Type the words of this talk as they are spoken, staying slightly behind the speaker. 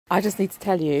I just need to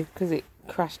tell you, because it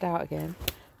crashed out again.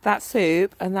 That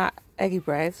soup and that eggy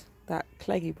bread, that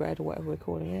cleggy bread or whatever we're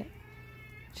calling it,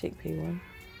 chickpea one,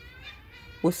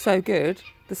 was so good.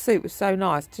 The soup was so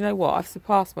nice. Do you know what? I've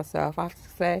surpassed myself. I have to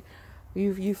say,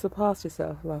 you've surpassed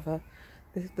yourself, lover.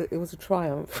 It was a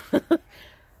triumph.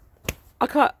 I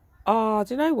can't... Oh,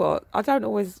 do you know what? I don't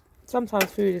always... Sometimes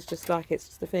food is just like, it's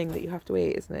just the thing that you have to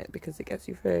eat, isn't it? Because it gets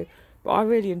you through. But I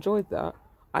really enjoyed that.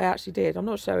 I actually did. I'm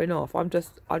not showing off. I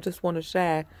just want to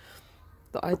share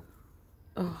that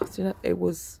do you know, it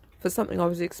was for something I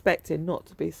was expecting not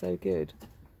to be so good.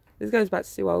 This goes back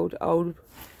to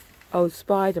old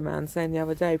Spider-Man saying the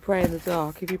other day, pray in the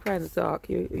dark. If you pray in the dark,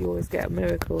 you always get a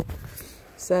miracle.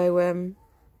 So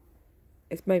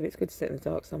maybe it's good to sit in the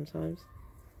dark sometimes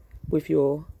with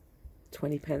your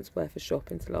 20p worth of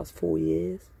shopping to last 4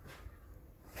 years.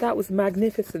 That was a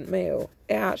magnificent meal.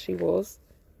 It actually was.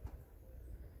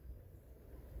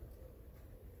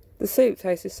 The soup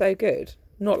tasted so good.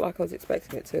 Not like I was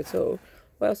expecting it to at all.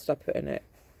 What else did I put in it?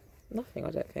 Nothing,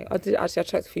 I don't think. I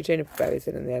chucked a few juniper berries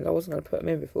in the end. I wasn't going to put them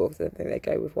in before because I didn't think they'd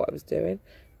go with what I was doing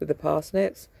with the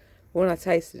parsnips. But when I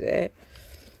tasted it,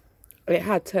 it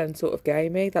had turned sort of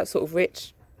gamey. That sort of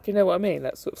rich, do you know what I mean?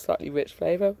 That sort of slightly rich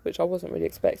flavour, which I wasn't really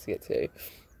expecting it to.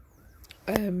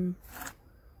 And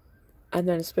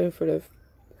then a spoonful of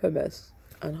hummus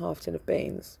and half tin of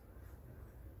beans.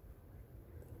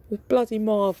 It was bloody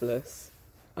marvellous.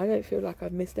 I don't feel like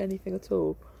I've missed anything at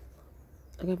all.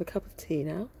 I'm going to have a cup of tea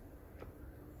now.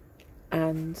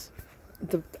 And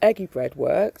the eggy bread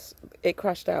works. It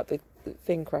crashed out, the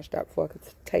thing crashed out before I could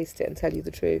taste it and tell you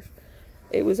the truth.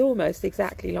 It was almost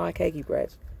exactly like eggy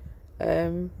bread.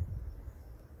 I'll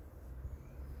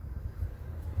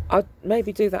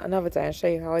maybe do that another day and show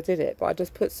you how I did it. But I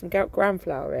just put some gram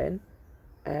flour in.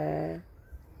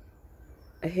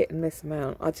 A hit and miss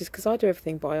amount. Because I do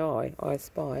everything by eye. I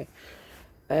spy.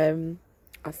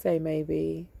 I say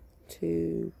maybe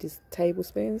 2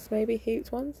 tablespoons, maybe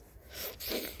heaped ones,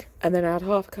 and then I had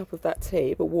half a cup of that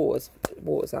tea. But water's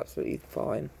absolutely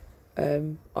fine.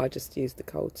 I just used the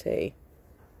cold tea.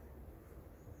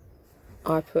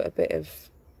 I put a bit of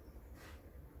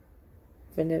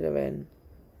vanilla in.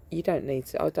 You don't need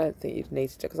to. I don't think you'd need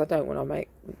to, because I don't, when I make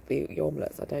the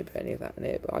omelettes, I don't put any of that in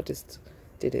it. But I just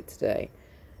did it today.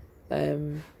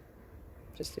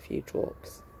 Just a few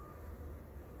drops.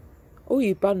 All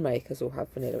you bun makers will have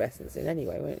vanilla essence in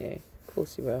anyway, won't you? Of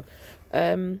course you will.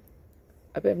 A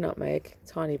bit of nutmeg,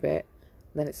 tiny bit.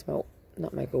 Then it smelled.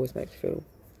 Nutmeg always makes you feel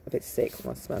a bit sick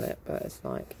when I smell it, but it's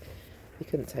like you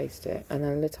couldn't taste it. And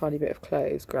then a tiny bit of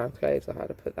cloves, ground cloves. I had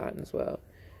to put that in as well.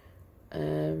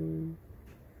 And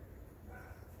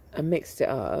mixed it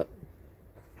up.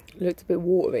 It looked a bit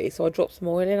watery, so I dropped some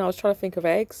oil in. I was trying to think of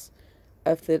eggs,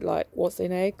 what's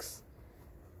in eggs.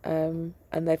 And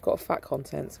they've got a fat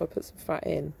content, so I put some fat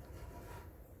in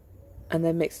and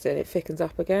then mixed it, and it thickens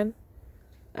up again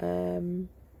until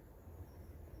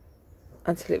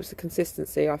it was the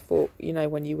consistency I thought, you know,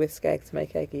 when you whisk egg to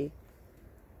make eggy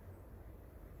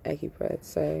bread.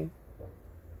 So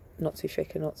not too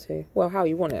thick and not too, well, how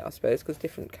you want it, I suppose, because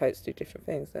different coats do different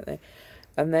things, don't they?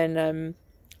 And then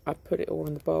I put it all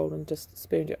in the bowl and just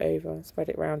spooned it over and spread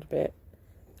it around a bit,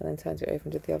 and then turned it over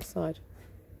and did the other side.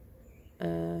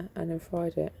 And then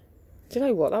fried it. Do you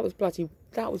know what? That was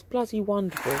bloody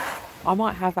wonderful. I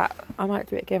might have that. I might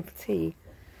do it again for tea.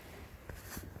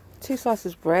 2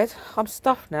 slices of bread. I'm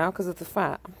stuffed now because of the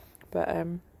fat, but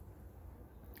I'm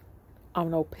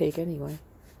an old pig anyway.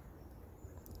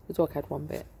 The dog had one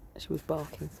bit. She was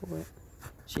barking for it.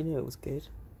 She knew it was good.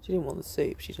 She didn't want the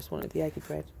soup. She just wanted the eggy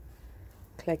bread,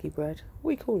 cleggy bread. What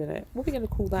are we calling it? What are we going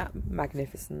to call that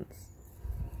magnificence?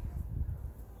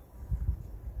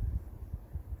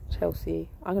 Chelsea.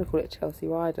 I'm going to call it Chelsea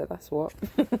Rider. That's what.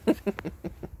 It's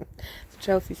a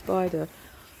Chelsea Spider.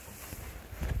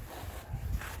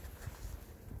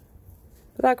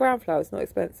 But that ground flour is not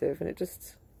expensive, and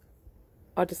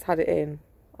I just had it in.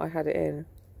 I had it in.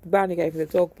 The brownie gave me,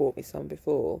 the dog bought me some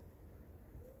before.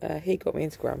 He got me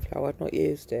into ground flour. I'd not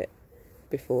used it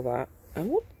before that. And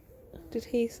what did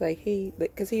he say?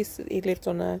 Because he lived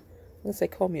on I'm going to say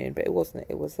commune, but it wasn't.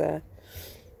 It was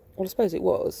well, I suppose it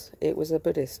was. It was a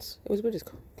Buddhist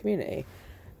community,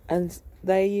 and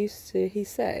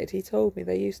he told me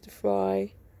they used to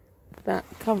fry that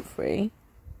comfrey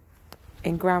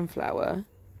in gram flour,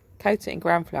 coat it in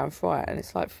gram flour and fry it, and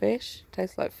it's like fish.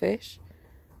 Tastes like fish.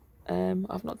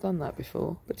 I've not done that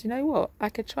before, but do you know what? I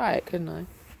could try it, couldn't I?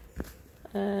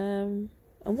 And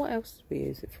what else did we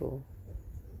use it for?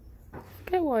 I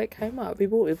forget why it came up. We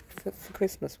bought it for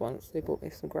Christmas once. They bought me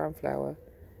some gram flour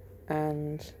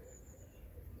and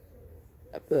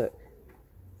a book.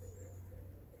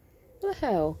 What the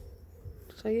hell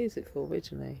did I use it for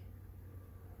originally?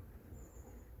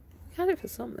 I had it for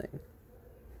something.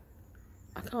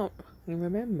 I can't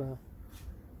remember.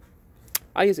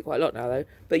 I use it quite a lot now though.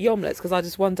 But Yomlets, because I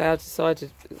just one day I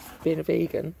decided, being a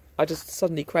vegan, I just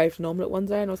suddenly craved an omelette one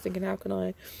day, and I was thinking, what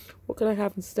can I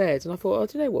have instead? And I thought, oh,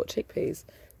 do you know what? Chickpeas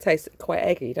taste quite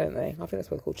eggy, don't they? I think that's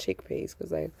why they're called chickpeas, because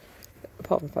they,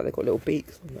 apart from the fact they've got little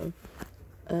beaks on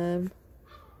them.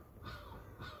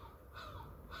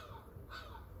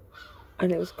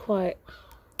 And it was quite.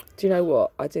 Do you know what?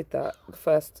 I did that I don't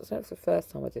know if it's the first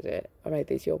time I did it. I made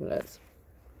these yomlets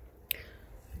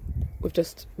with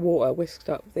just water, whisked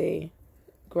up the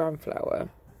gram flour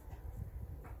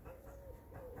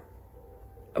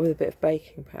with a bit of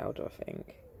baking powder, I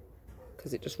think,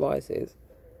 because it just rises.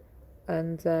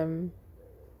 And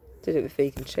did it with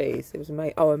vegan cheese. It was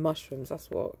amazing. Oh, and mushrooms.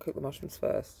 That's what. Cook the mushrooms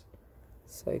first.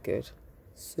 So good,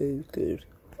 so good.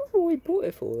 That's what we bought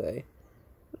it for, though.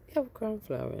 What do you have gram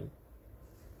flour in?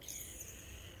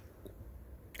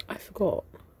 I forgot.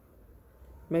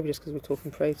 Maybe just because we're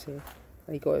talking protein,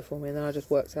 and he got it for me, and then I just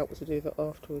worked out what to do with it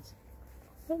afterwards.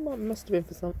 That must have been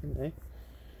for something, though.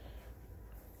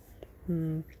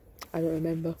 I don't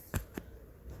remember.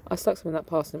 I stuck some in that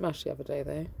parsnip mash the other day,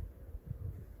 though.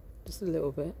 Just a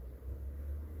little bit.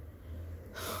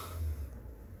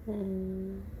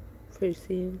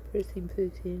 Protein.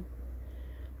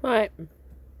 Right.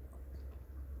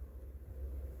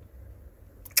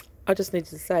 I just needed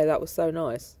to say that was so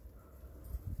nice.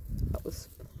 That was.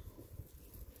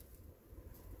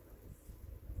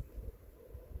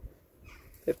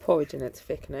 A bit of porridge in it to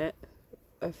thicken it.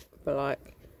 But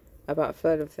like about a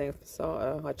third of the thing of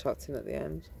passata I chucked in at the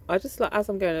end. I just like, as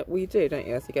I'm going, well, you do, don't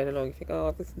you? As you're going along, you think,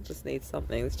 oh, this just needs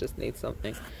something.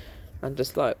 And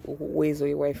just like weasel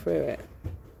your way through it.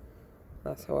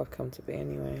 That's how I've come to be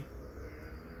anyway.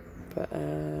 But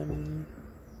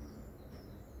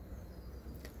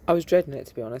I was dreading it,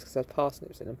 to be honest, because there's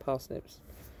parsnips in, and parsnips,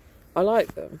 I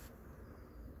like them.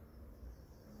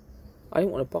 I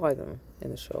didn't want to buy them in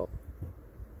the shop.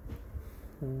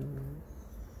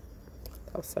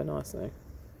 That was so nice, though.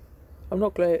 I'm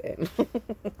not gloating.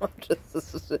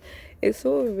 It's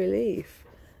sort of a relief.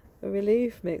 A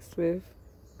relief mixed with...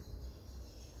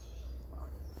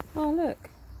 Oh, look.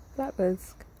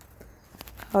 Blackbirds.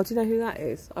 Oh, do you know who that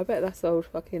is? I bet that's old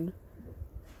fucking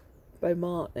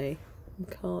McCartney.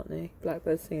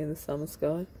 Blackbird singing the summer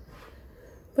sky.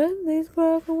 When these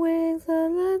broken wings are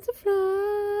learned to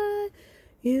fly,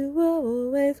 you were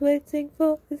always waiting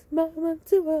for this moment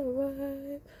to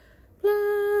arrive.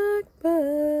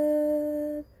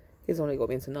 Blackbird. He's only got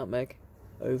me into nutmeg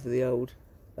over the old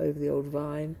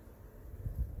vine.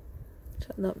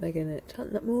 Chuck nutmeg in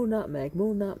it. More nutmeg.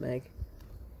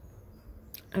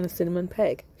 And a cinnamon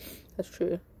peg. That's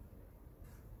true.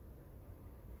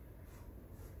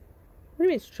 What do you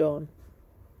mean it's John?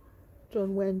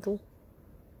 John Wendell.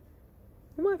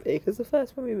 It might be, because when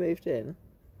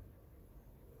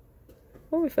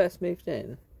we first moved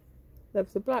in, there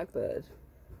was a blackbird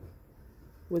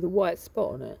with a white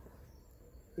spot on it.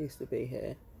 It used to be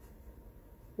here.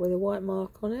 With a white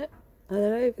mark on it. And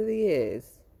then over the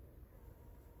years,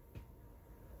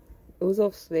 it was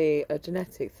obviously a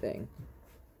genetic thing.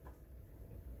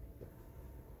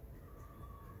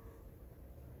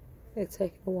 They'd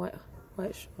taken a white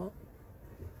shot.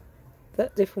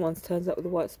 But different ones turns up with a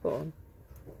white spot on.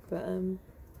 But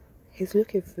he's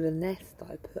looking for the nest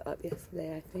that I put up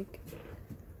yesterday, I think.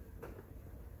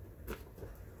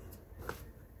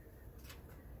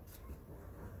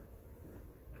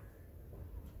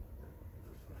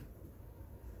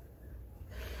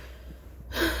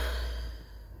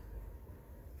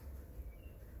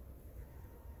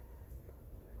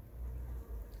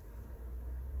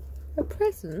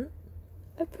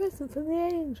 A present from the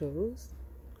angels.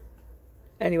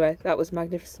 Anyway, that was a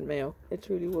magnificent meal. It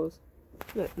truly was.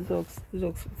 Look, the dog's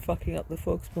fucking up the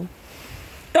frog spawn.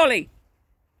 Dolly!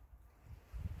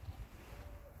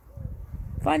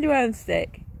 Find your own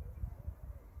stick.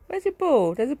 Where's your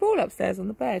ball? There's a ball upstairs on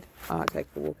the bed. I might take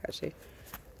a walk actually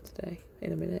today,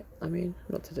 in a minute. I mean,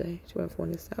 not today. She went for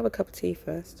one yesterday. Have a cup of tea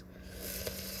first.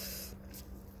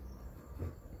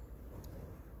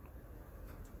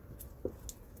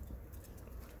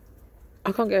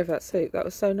 I can't get over that soup. That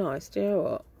was so nice. Do you know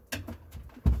what?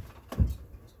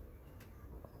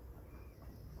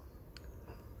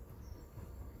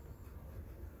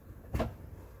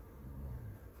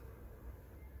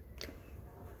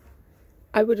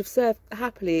 I would have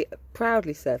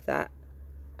proudly served that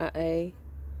at a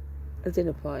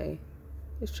dinner party.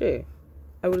 It's true.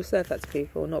 I would have served that to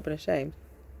people and not been ashamed.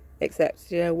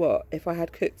 Except, you know what? If I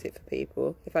had cooked it for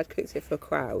people, if I'd cooked it for a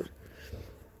crowd,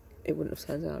 it wouldn't have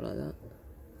turned out like that.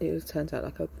 It would have turned out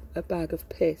like a bag of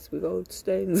piss with old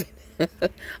stones in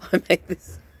it. I made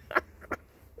this.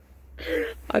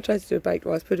 I tried to do a baked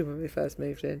rice pudding when we first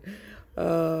moved in.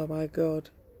 Oh my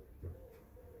god.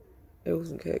 It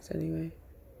wasn't cooked anyway.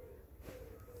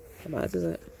 Don't matter, does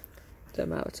it? Don't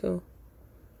matter at all.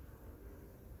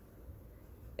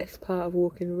 It's part of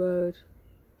walking the road.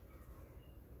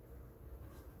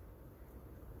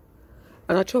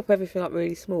 And I chop everything up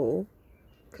really small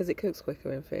because it cooks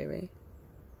quicker in theory.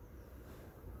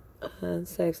 And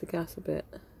saves the gas a bit.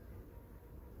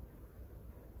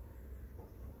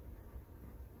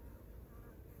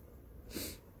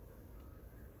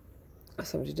 That's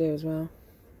something to do as well.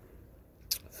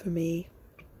 For me.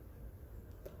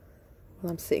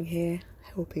 While I'm sitting here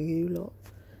helping you lot.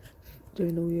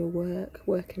 Doing all your work.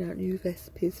 Working out new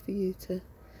recipes for you to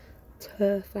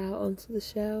turf out onto the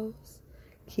shelves.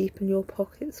 Keeping your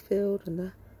pockets filled and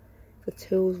the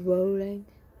tills rolling.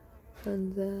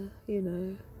 And, you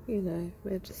know,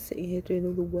 we're just sitting here doing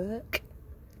all the work.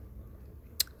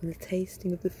 And the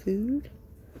tasting of the food.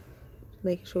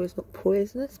 Making sure it's not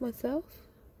poisonous myself.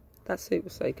 That soup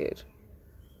was so good.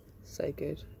 So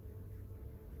good.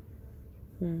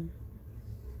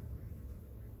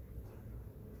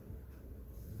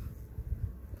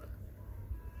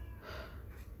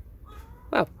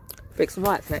 Well, Bricks and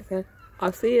Whites next then.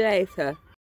 I'll see you later.